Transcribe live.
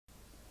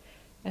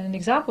And an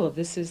example of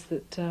this is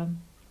that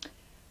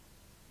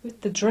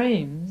with the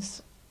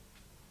dreams,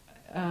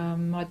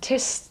 my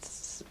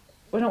tests,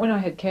 when I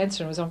had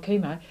cancer and was on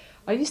chemo,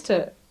 I used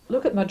to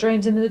look at my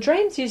dreams, and the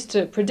dreams used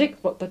to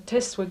predict what the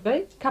tests would be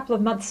a couple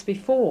of months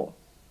before.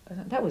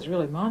 And that was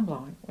really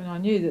mind-blowing, when I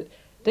knew that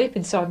deep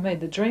inside me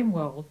the dream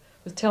world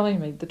was telling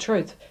me the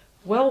truth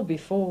well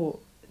before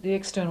the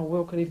external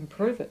world could even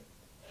prove it.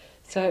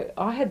 So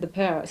I had the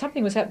power.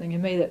 Something was happening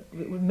in me that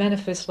would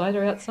manifest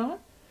later outside,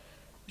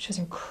 which was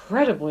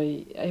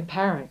incredibly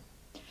empowering.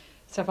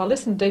 So if I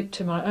listen deep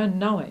to my own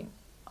knowing,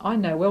 I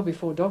know well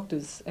before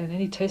doctors and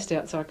any test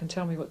outside can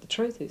tell me what the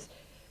truth is.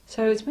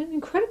 So it's been an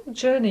incredible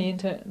journey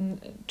into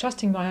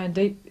trusting my own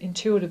deep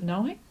intuitive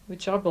knowing,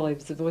 which I believe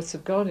is the voice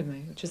of God in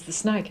me, which is the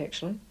snake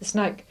actually. The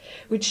snake,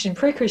 which in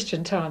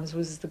pre-Christian times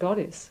was the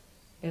goddess,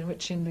 and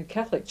which in the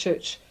Catholic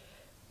Church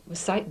was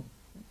Satan.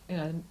 You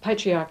know,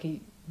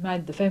 patriarchy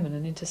made the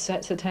feminine into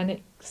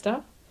satanic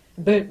stuff.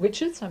 Burnt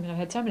witches. I mean, I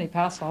had so many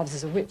past lives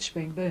as a witch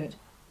being burnt.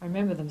 I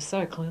remember them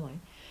so clearly.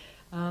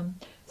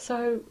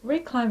 So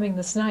reclaiming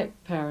the snake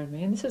power in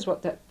me, and this is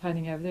what that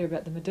painting over there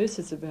about the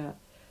Medusa is about.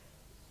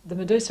 The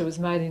Medusa was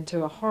made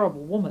into a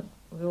horrible woman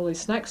with all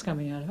these snakes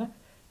coming out of her.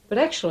 But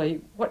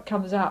actually, what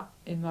comes up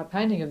in my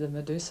painting of the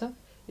Medusa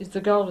is the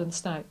golden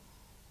snake.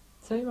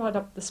 See, right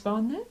up the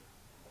spine there?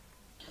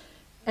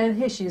 And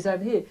here she is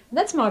over here. And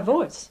that's my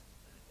voice.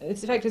 In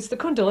fact, it's the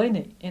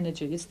Kundalini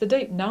energy. It's the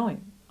deep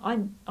knowing. I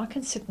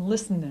can sit and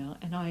listen now,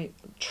 and I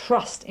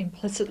trust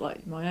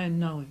implicitly my own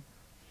knowing.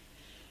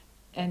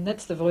 And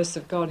that's the voice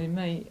of God in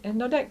me.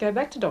 And I don't go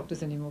back to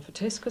doctors anymore for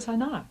tests because I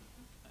know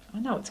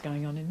what's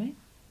going on in me.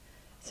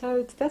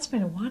 So that's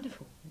been a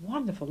wonderful,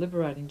 wonderful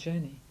liberating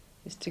journey,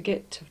 is to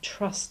get to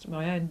trust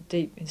my own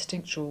deep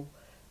instinctual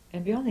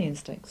and beyond the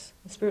instincts,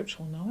 the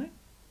spiritual knowing.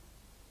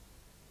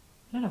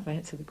 I don't know if I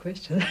answered the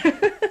question.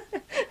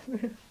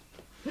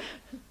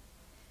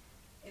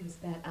 It was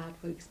about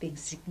artworks being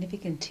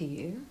significant to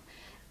you.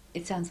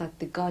 It sounds like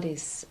the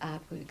goddess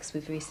artworks were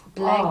very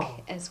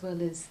black as well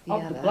as the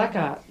other. The black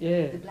art,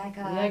 yeah. The black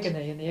art. The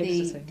agony and the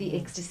ecstasy. The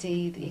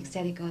ecstasy, the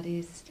ecstatic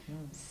goddess.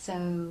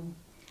 So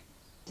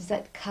does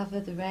that cover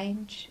the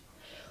range?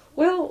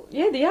 Well,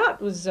 yeah, the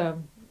art was, the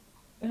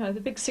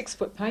big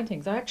 6-foot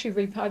paintings. I actually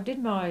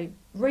I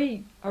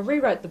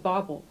rewrote the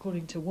Bible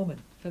according to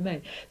woman, for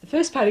me. The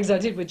first paintings I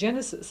did were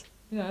Genesis,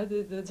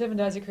 the 7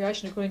 days of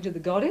creation according to the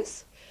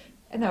goddess.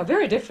 And they were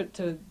very different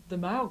to the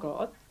male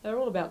god. They were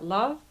all about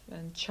love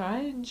and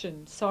change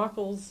and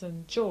cycles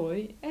and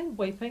joy and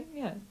weeping,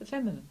 the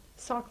feminine,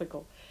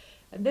 cyclical.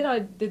 And then I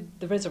did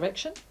the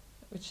resurrection,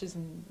 which is,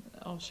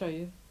 I'll show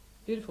you,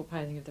 beautiful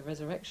painting of the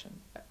resurrection.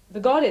 The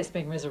goddess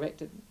being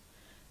resurrected.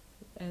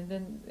 And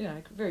then,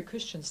 very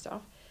Christian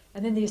stuff.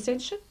 And then the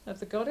ascension of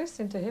the goddess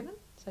into heaven.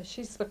 So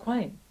she's the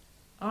queen.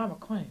 I'm a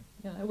queen.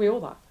 We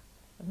all are.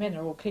 Men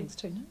are all kings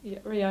too,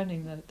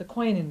 re-owning the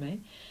queen in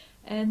me.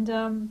 And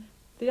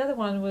the other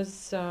one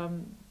was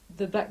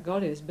the black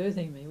goddess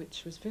birthing me,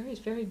 which was very,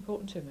 very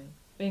important to me,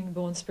 being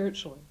born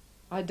spiritually.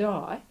 I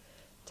die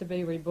to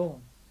be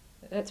reborn.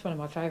 That's one of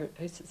my favourite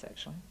pieces,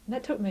 actually. And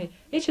that took me,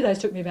 each of those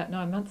took me about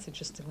 9 months,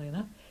 interestingly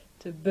enough,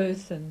 to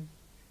birth and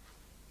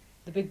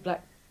the big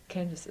black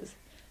canvases.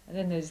 And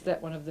then there's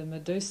that one of the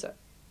Medusa,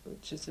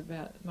 which is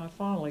about my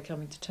finally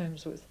coming to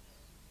terms with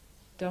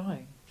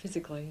dying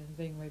physically and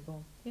being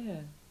reborn. Yeah.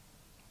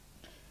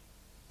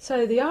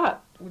 So the art,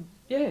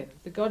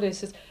 the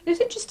goddesses.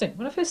 It's interesting.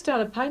 When I first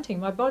started painting,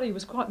 my body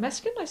was quite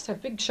masculine. I used to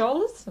have big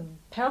shoulders and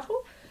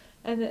powerful.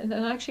 And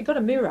I actually got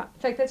a mirror.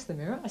 In fact, that's the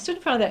mirror. I stood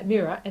in front of that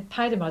mirror and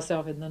painted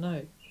myself in the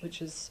nude,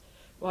 which is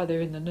why they're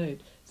in the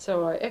nude.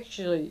 So I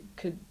actually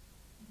could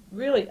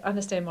really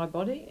understand my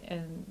body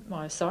and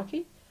my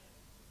psyche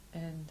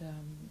and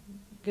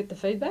get the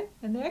feedback.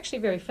 And they're actually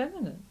very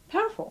feminine,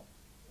 powerful,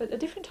 but a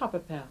different type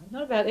of power.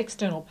 Not about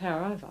external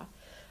power over,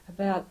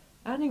 about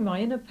owning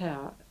my inner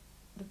power.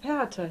 The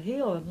power to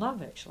heal and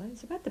love, actually.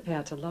 It's about the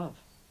power to love,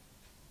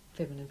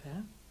 feminine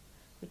power,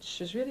 which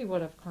is really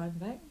what I've claimed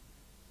back,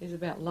 is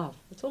about love.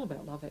 It's all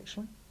about love,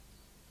 actually.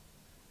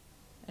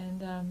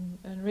 And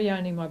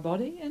re-owning my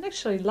body and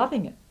actually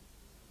loving it,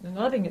 and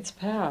loving its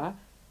power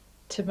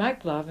to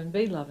make love and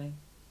be loving.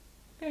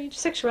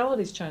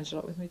 Sexuality's changed a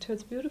lot with me too.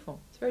 It's beautiful.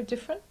 It's very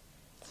different.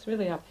 It's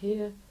really up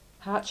here,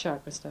 heart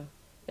chakra stuff,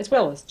 as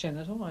well as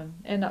genital,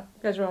 and up,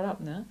 goes right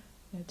up now,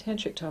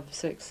 tantric type of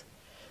sex.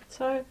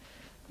 So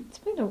it's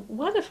been a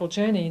wonderful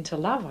journey into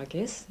love, I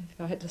guess,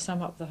 if I had to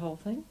sum up the whole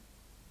thing.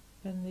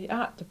 And the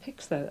art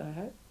depicts that, I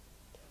hope.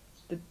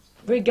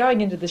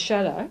 Going into the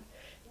shadow,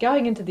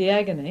 going into the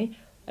agony,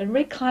 and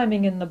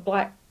reclaiming in the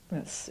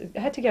blackness. It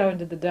had to go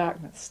into the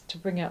darkness to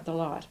bring out the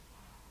light.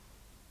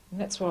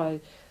 And that's why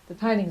the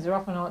paintings are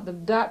often on the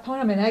dark. When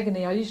I'm in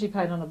agony, I usually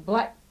paint on a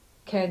black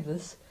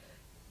canvas,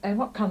 and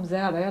what comes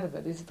out of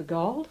it is the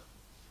gold,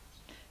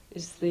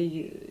 is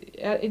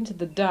out into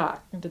the dark,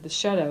 into the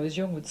shadow, as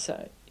Jung would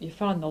say. You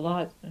find the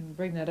light and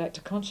bring that out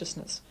to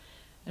consciousness.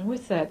 And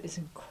with that is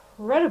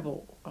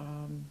incredible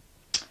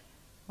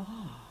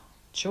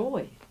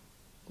joy.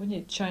 When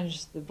you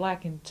change the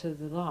black into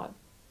the light,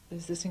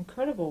 there's this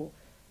incredible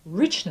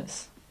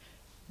richness.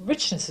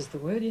 Richness is the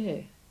word,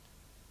 yeah.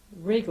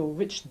 Regal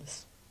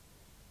richness.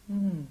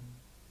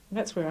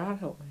 That's where art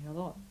helped me a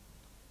lot.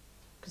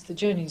 Because the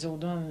journey's all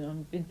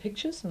done in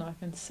pictures and I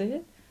can see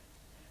it.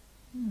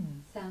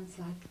 Sounds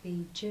like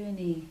the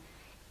journey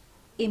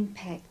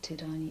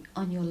impacted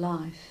on your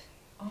life.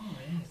 Oh,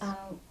 yes.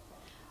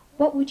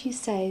 What would you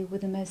say were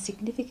the most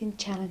significant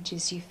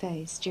challenges you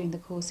faced during the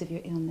course of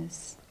your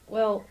illness?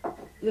 Well,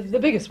 the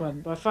biggest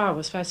one by far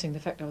was facing the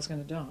fact I was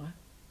going to die.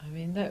 I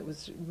mean, that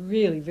was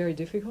really very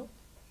difficult.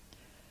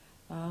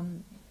 I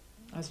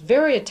was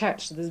very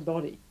attached to this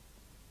body.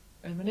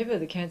 And whenever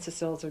the cancer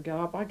cells would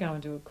go up, I go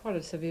into quite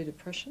a severe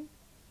depression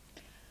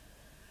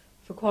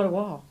for quite a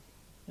while.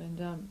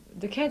 And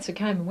the cancer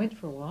came and went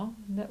for a while,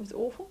 and that was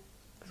awful.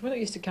 Because when it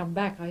used to come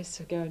back, I used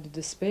to go into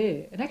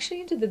despair. And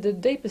actually into the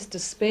deepest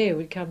despair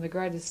would come the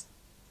greatest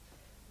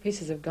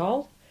pieces of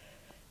gold.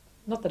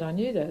 Not that I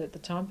knew that at the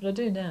time, but I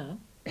do now.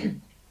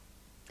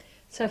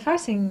 So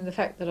facing the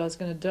fact that I was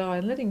going to die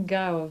and letting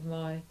go of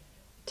my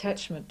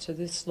attachment to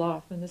this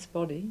life and this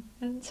body,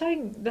 and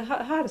saying the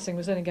hardest thing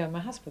was letting go of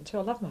my husband too.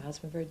 I love my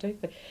husband very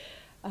deeply.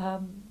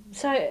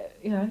 So,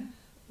 you know,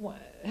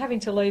 having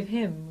to leave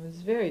him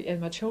was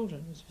and my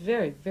children was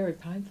very, very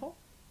painful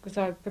because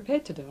I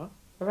prepared to die.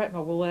 I wrote my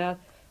will out,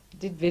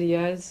 did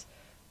videos,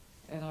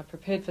 and I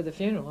prepared for the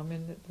funeral. I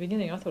mean, at the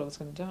beginning I thought I was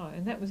going to die,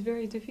 and that was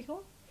very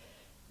difficult.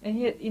 And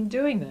yet, in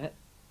doing that,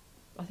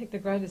 I think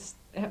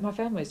my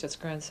family's just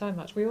grown so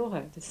much. We all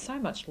have. There's so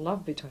much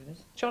love between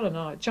us.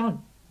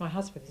 John, my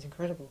husband, is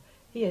incredible.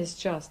 He has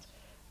just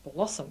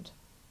blossomed.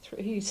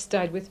 He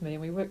stayed with me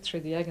and we worked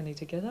through the agony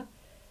together.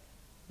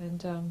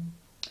 And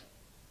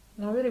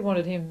I really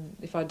wanted him,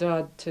 if I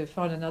died, to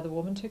find another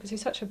woman too, because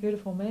he's such a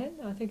beautiful man.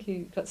 I think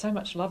he got so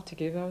much love to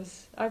give. I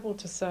was able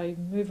to say,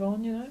 move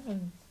on, you know,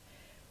 and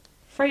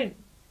free,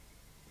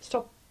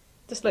 stop,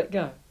 just let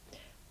go.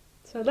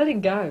 So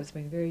letting go has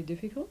been very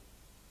difficult.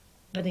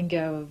 Letting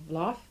go of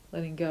life,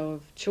 letting go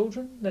of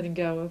children, letting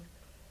go of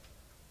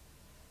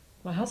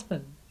my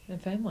husband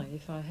and family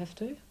if I have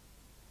to.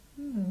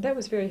 That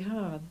was very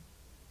hard.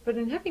 But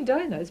in having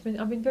done that,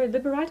 I've been very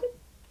liberated.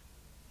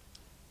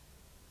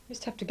 I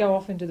used to have to go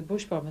off into the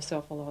bush by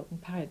myself a lot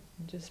and paint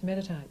and just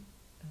meditate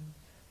and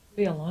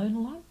be alone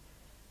a lot.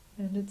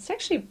 And it's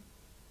actually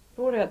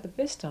brought out the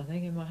best, I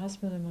think, in my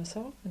husband and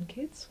myself and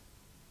kids.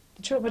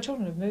 My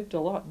children have moved a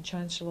lot and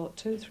changed a lot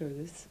too through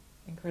this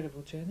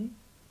incredible journey.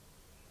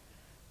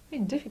 It's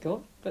been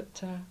difficult,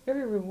 but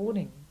very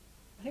rewarding.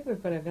 I think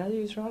we've got our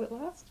values right at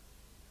last.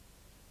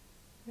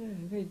 Yeah,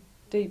 a very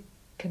deep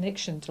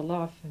connection to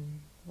life and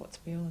what's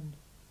beyond.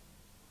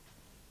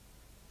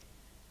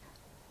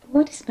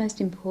 What is most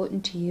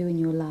important to you in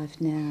your life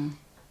now?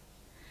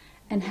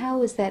 And how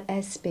was that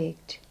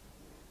aspect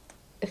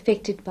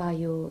affected by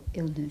your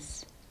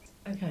illness?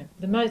 Okay,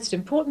 the most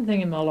important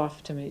thing in my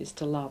life to me is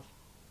to love,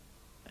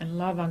 and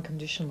love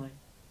unconditionally.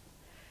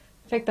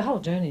 In fact, the whole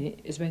journey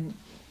has been,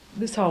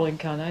 this whole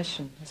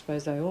incarnation, I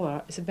suppose they all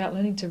are, is about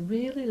learning to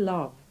really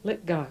love,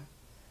 let go.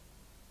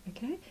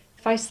 Okay?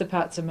 Face the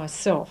parts of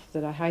myself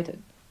that I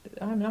hated.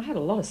 I mean, I had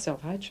a lot of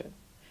self-hatred.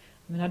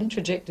 I mean, I'd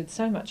interjected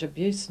so much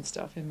abuse and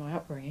stuff in my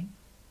upbringing.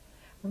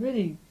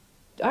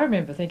 I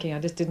remember thinking I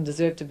just didn't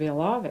deserve to be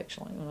alive,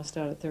 actually, when I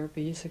started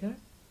therapy years ago.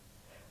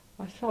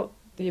 I felt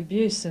the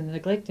abuse and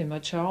neglect in my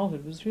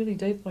childhood was really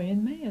deeply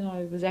in me, and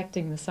I was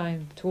acting the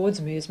same towards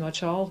me as my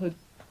childhood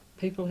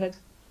people had.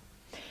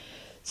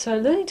 So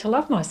learning to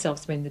love myself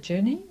has been the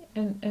journey,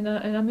 and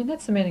I mean,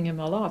 that's the meaning of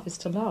my life, is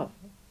to love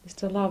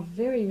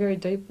very, very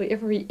deeply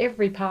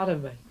every part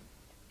of me,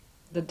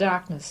 the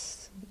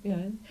darkness, you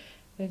know,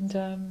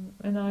 and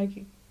when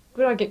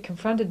I get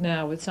confronted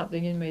now with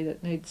something in me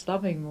that needs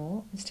loving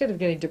more, instead of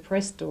getting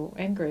depressed or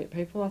angry at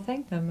people, I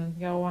thank them and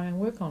go away and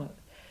work on it.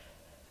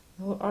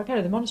 I go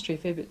to the monastery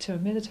a fair bit too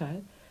and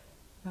meditate.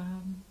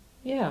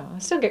 Yeah, I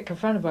still get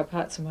confronted by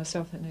parts of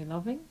myself that need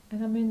loving,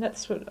 and I mean,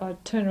 that's what I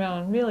turn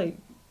around and really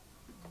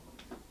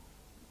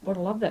want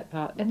to love that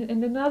part, and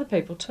in other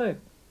people too.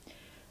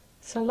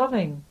 So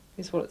loving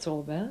is what it's all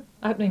about,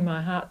 opening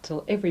my heart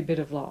to every bit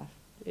of life,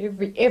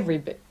 every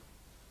bit,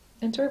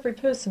 and to every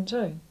person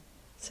too,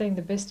 seeing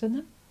the best in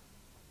them,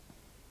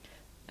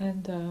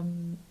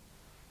 and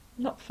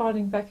not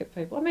fighting back at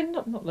people. I mean,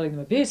 not letting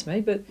them abuse me,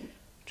 but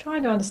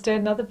trying to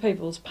understand other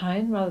people's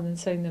pain rather than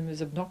seeing them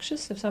as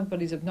obnoxious. If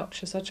somebody's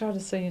obnoxious, I try to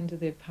see into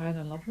their pain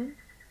and love them.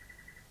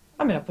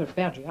 I mean, I put a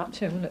boundary up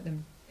too and let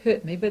them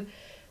hurt me, but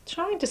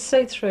trying to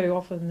see through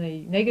often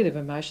the negative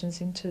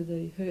emotions into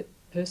the hurt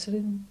person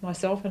in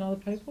myself and other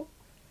people,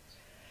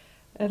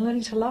 and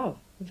learning to love.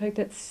 In fact,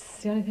 that's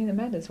the only thing that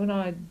matters. When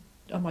on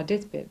my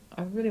deathbed,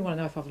 I really want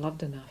to know if I've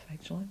loved enough,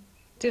 actually.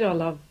 Did I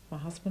love my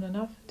husband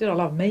enough? Did I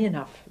love me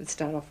enough? Let's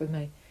start off with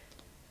me.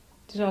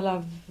 Did I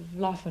love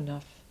life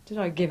enough? Did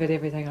I give it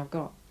everything I've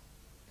got?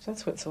 So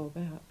that's what it's all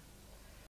about.